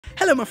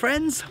Hello my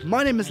friends,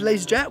 my name is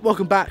LaZeR,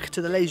 welcome back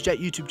to the LaZeR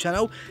YouTube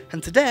channel,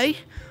 and today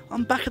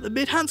I'm back at the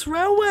Hants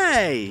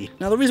Railway.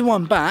 Now the reason why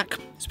I'm back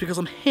is because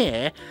I'm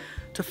here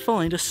to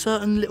find a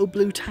certain little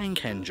blue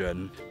tank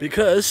engine,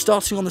 because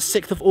starting on the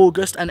 6th of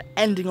August and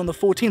ending on the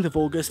 14th of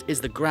August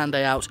is the grand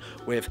day out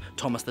with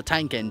Thomas the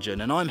Tank Engine,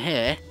 and I'm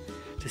here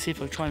to see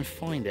if I try and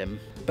find him.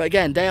 But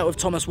again, Day Out with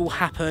Thomas will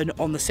happen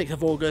on the 6th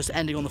of August,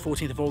 ending on the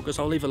 14th of August.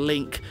 I'll leave a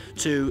link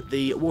to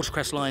the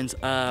Watercress Line's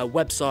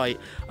website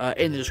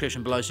in the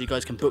description below, so you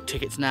guys can book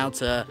tickets now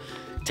to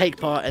take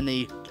part in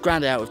the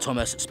Grand Day Out with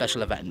Thomas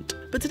special event.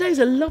 But today's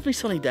a lovely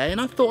sunny day,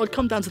 and I thought I'd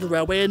come down to the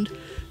railway and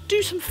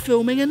do some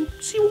filming and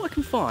see what I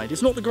can find.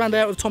 It's not the Grand Day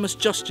Out with Thomas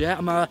just yet.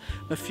 I'm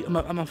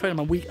afraid I'm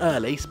a week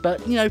early,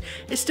 but you know,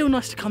 it's still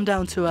nice to come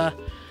down to a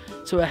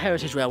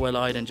heritage railway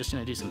line and just, you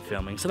know, do some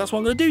filming. So that's what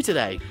I'm going to do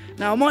today.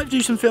 Now I might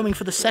do some filming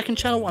for the second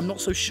channel, I'm not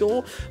so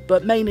sure,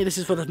 but mainly this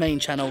is for the main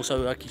channel,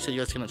 so like you said, you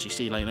guys can actually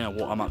see, like, you know,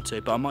 what I'm up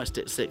to. But I might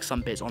stick some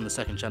bits on the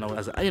second channel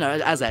as, you know,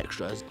 as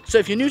extras. So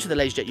if you're new to the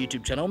LaZeR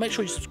YouTube channel, make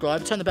sure you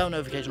subscribe, turn the bell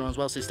notification on as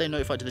well, so you stay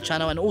notified to the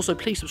channel. And also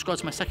please subscribe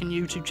to my second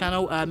YouTube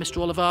channel,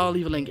 Mr. Oliver. I'll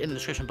leave a link in the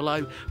description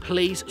below.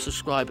 Please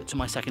subscribe to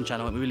my second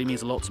channel, it really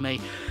means a lot to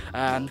me,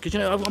 because, you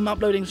know, I'm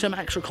uploading some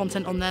extra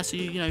content on there, so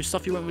you know,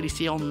 stuff you won't really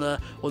see on the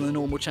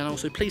normal channel.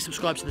 So please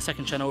subscribe to the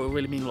second channel, it will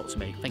really mean a lot to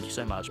me. Thank you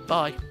so much.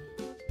 Bye.